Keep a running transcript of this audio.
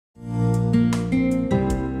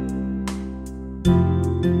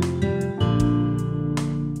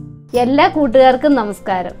എല്ലാ കൂട്ടുകാർക്കും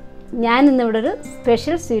നമസ്കാരം. ഞാൻ ഇന്നിവിടെ ഒരു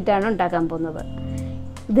സ്പെഷ്യൽ സ്വീറ്റാണ് ഉണ്ടാക്കാൻ പോകുന്നത്.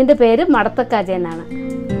 ഇതിൻ്റെ പേര് മടത്ത കാജ എന്നാണ്.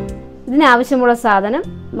 ഇതിനാവശ്യമുള്ള സാധനം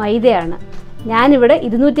മൈദയാണ്. ഞാനിവിടെ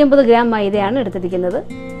 250 ഗ്രാം മൈദയാണ് എടുത്തിരിക്കുന്നത്.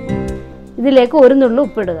 ഇതിലേക്ക് ഒരു നുള്ളു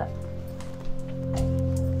ഉപ്പിടുക.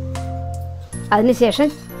 അതിനുശേഷം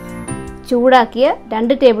ചൂടാക്കിയ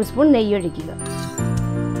 2 ടേബിൾ സ്പൂൺ നെയ്യ് ഒഴിക്കുക.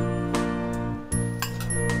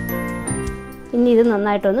 ഇനി ഇത്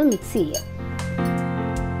നന്നായിട്ടൊന്ന് മിക്സ് ചെയ്യുക.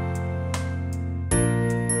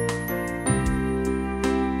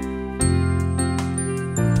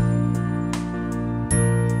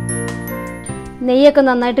 നെയ്യൊക്കെ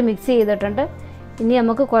നന്നായിട്ട് മിക്സ് ചെയ്തിട്ടുണ്ട്. ഇനി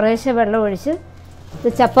നമുക്ക് കുറേശ്ശെ വെള്ളം ഒഴിച്ച് ഇത്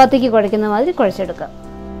ചപ്പാത്തിക്ക് കുഴയ്ക്കുന്ന മാതിരി കുഴച്ചെടുക്കാം.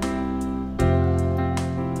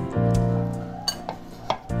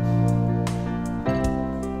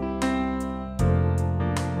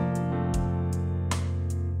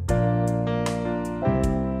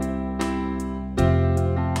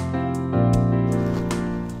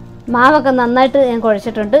 മാവൊക്കെ നന്നായിട്ട് ഞാൻ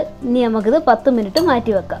കുഴച്ചിട്ടുണ്ട്. ഇനി നമുക്കിത് 10 മിനിറ്റ്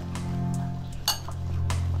മാറ്റി വെക്കാം.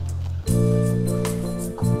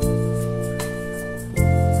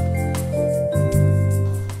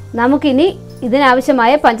 നമുക്കിനി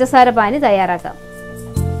ഇതിനാവശ്യമായ പഞ്ചസാര പാനി തയ്യാറാക്കാം.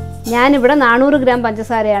 ഞാനിവിടെ 400 ഗ്രാം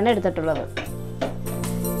പഞ്ചസാരയാണ് എടുത്തിട്ടുള്ളത്.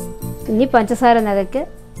 ഇനി പഞ്ചസാര നകയ്ക്ക്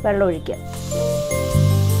വെള്ളം ഒഴിക്കുക.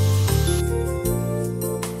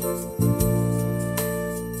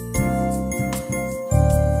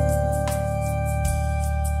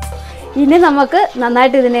 ഇനി നമുക്ക്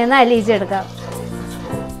നന്നായിട്ട് ഇതിനെ ഒന്ന് അലിയിച്ചെടുക്കാം.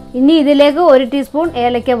 ഇനി ഇതിലേക്ക് 1 ടീസ്പൂൺ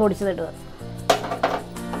ഏലക്ക പൊടിച്ചതിടുക.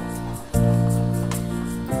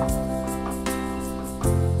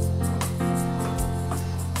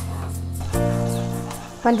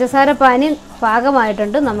 പഞ്ചസാര പാനി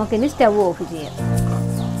പാകമായിട്ടുണ്ട്. നമുക്കിനി സ്റ്റവ് ഓഫ് ചെയ്യാം.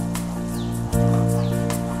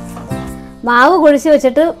 മാവ് കുഴച്ച്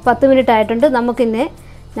വെച്ചിട്ട് 10 മിനിറ്റ് ആയിട്ടുണ്ട്. നമുക്കിന്നെ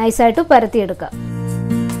നൈസായിട്ട് പരത്തിയെടുക്കാം.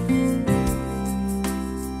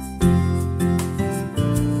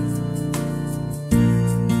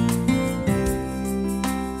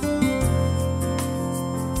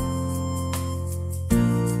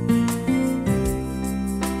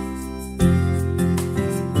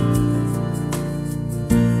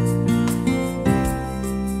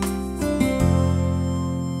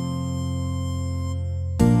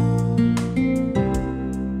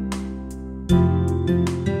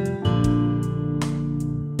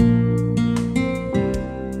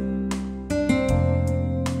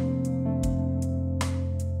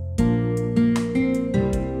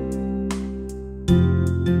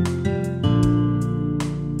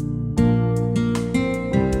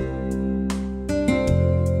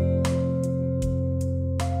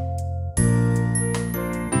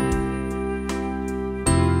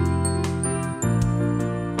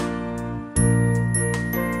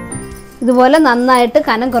 ഇതുപോലെ നന്നായിട്ട്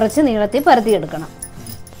കനം കുറച്ച് നീളത്തിൽ പരത്തിയെടുക്കണം.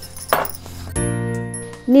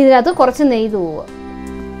 ഇനി ഇതിനകത്ത് കുറച്ച് നെയ്യ് തൂവുക.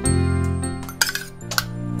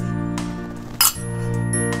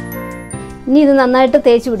 ഇനി ഇത് നന്നായിട്ട്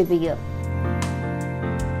തേച്ച് പിടിപ്പിക്കുക.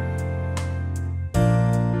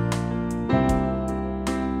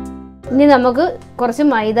 ഇനി നമുക്ക് കുറച്ച്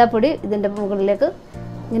മൈദാപ്പൊടി ഇതിൻ്റെ മുകളിലേക്ക്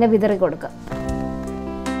ഇങ്ങനെ വിതറി കൊടുക്കാം.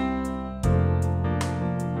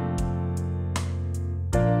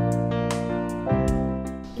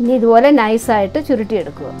 ഇനി ഇതുപോലെ നൈസായിട്ട്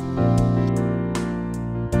ചുരുട്ടിയെടുക്കുക.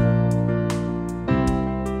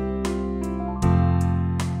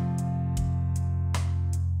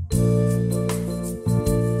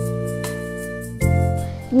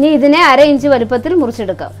 ഇനി ഇതിനെ 1/2 ഇഞ്ച് വലുപ്പത്തിൽ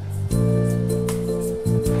മുറിച്ചെടുക്കാം.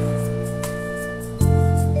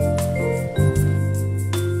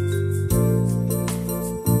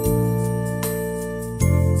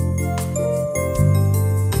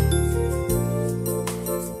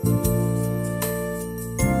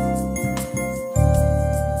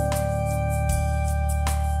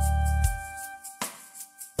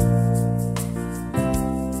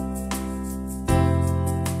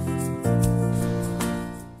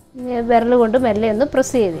 വിരൽ കൊണ്ട് മെല്ലെ ഒന്ന്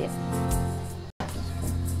പ്രസ് ചെയ്ത് ചെയ്യാം.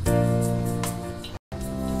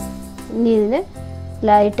 ഇനി ഇതിന്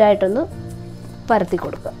ലൈറ്റായിട്ടൊന്ന് പരത്തി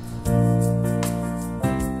കൊടുക്കാം.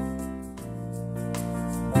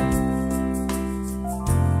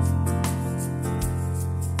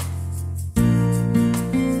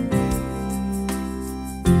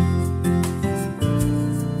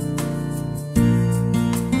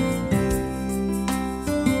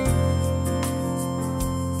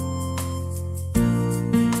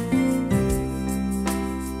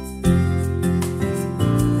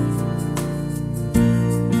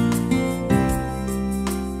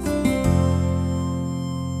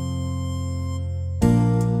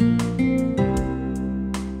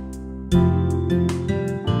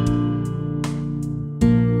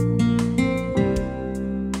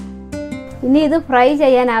 ഇനി ഇത് ഫ്രൈ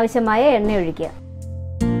ചെയ്യാൻ ആവശ്യമായ എണ്ണ ഒഴിക്കുക.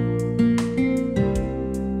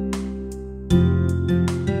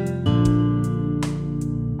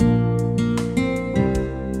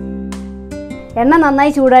 എണ്ണ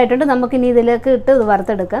നന്നായി ചൂടായിട്ടുണ്ട്. നമുക്കിനി ഇതിലേക്ക് ഇട്ട് ഇത്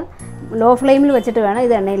വറുത്തെടുക്കാം. ലോ ഫ്ലെയിമിൽ വെച്ചിട്ട് വേണം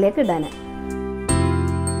ഇത് എണ്ണയിലേക്ക് ഇടാൻ.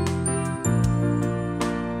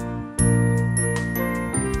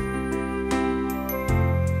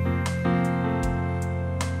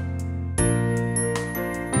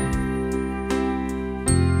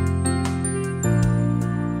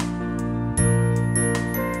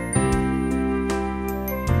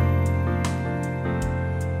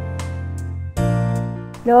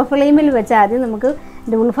 ലോ ഫ്ലെയിമിൽ വെച്ച് ആദ്യം നമുക്ക്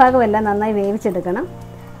ഇതിൻ്റെ ഉൾഭാഗമെല്ലാം നന്നായി വേവിച്ചെടുക്കണം.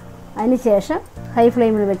 അതിനുശേഷം ഹൈ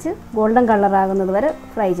ഫ്ലെയിമിൽ വെച്ച് ഗോൾഡൻ കളറാകുന്നത് വരെ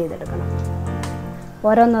ഫ്രൈ ചെയ്തെടുക്കണം.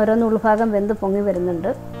 ഓരോന്നോരോന്ന് ഉൾഭാഗം വെന്ത് പൊങ്ങി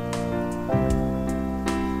വരുന്നുണ്ട്.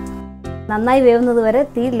 നന്നായി വേവുന്നത് വരെ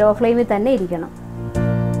തീ ലോ ഫ്ലെയിമിൽ തന്നെ ഇരിക്കണം.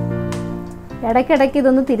 ഇടയ്ക്കിടയ്ക്ക്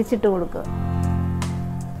ഇതൊന്ന് തിരിച്ചിട്ട് കൊടുക്കുക.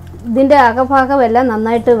 ഇതിൻ്റെ അകഭാഗമെല്ലാം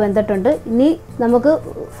നന്നായിട്ട് വെന്തിട്ടുണ്ട്. ഇനി നമുക്ക്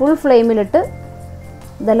ഫുൾ ഫ്ലെയിമിലിട്ട്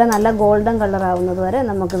ഇതെല്ലാം നല്ല ഗോൾഡൻ കളറാവുന്നത് വരെ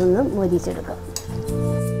നമുക്കിതൊന്ന് മൊരിച്ചെടുക്കാം.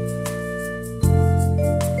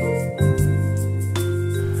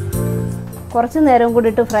 കുറച്ച് നേരം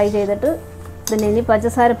കൂടിയിട്ട് ഫ്രൈ ചെയ്തിട്ട് ഇതിനെ ഇനി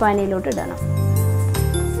പഞ്ചസാര പാനിയിലോട്ട് ഇടണം.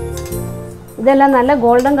 ഇതെല്ലാം നല്ല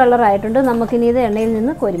ഗോൾഡൻ കളറായിട്ടുണ്ട്. നമുക്കിനി ഇത് എണ്ണയിൽ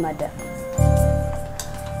നിന്ന് കോരിമാറ്റാം.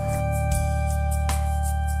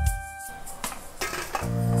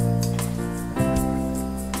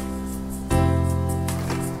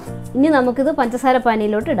 ഇനി നമുക്കിത് പഞ്ചസാര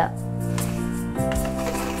പാനിയിലോട്ട് ഇടാം.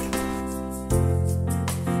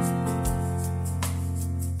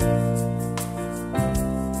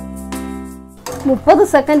 മുപ്പത്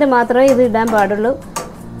സെക്കൻഡ് മാത്രമേ ഇത് ഇടാൻ പാടുള്ളൂ.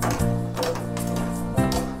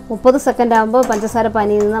 30 സെക്കൻഡ് ആകുമ്പോൾ പഞ്ചസാര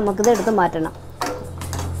പാനിയിൽ നിന്ന് നമുക്കിത് എടുത്ത് മാറ്റണം.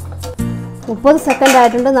 30 സെക്കൻഡ്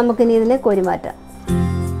ആയിട്ടുണ്ട്. നമുക്കിനി ഇതിനെ കോരി മാറ്റാം.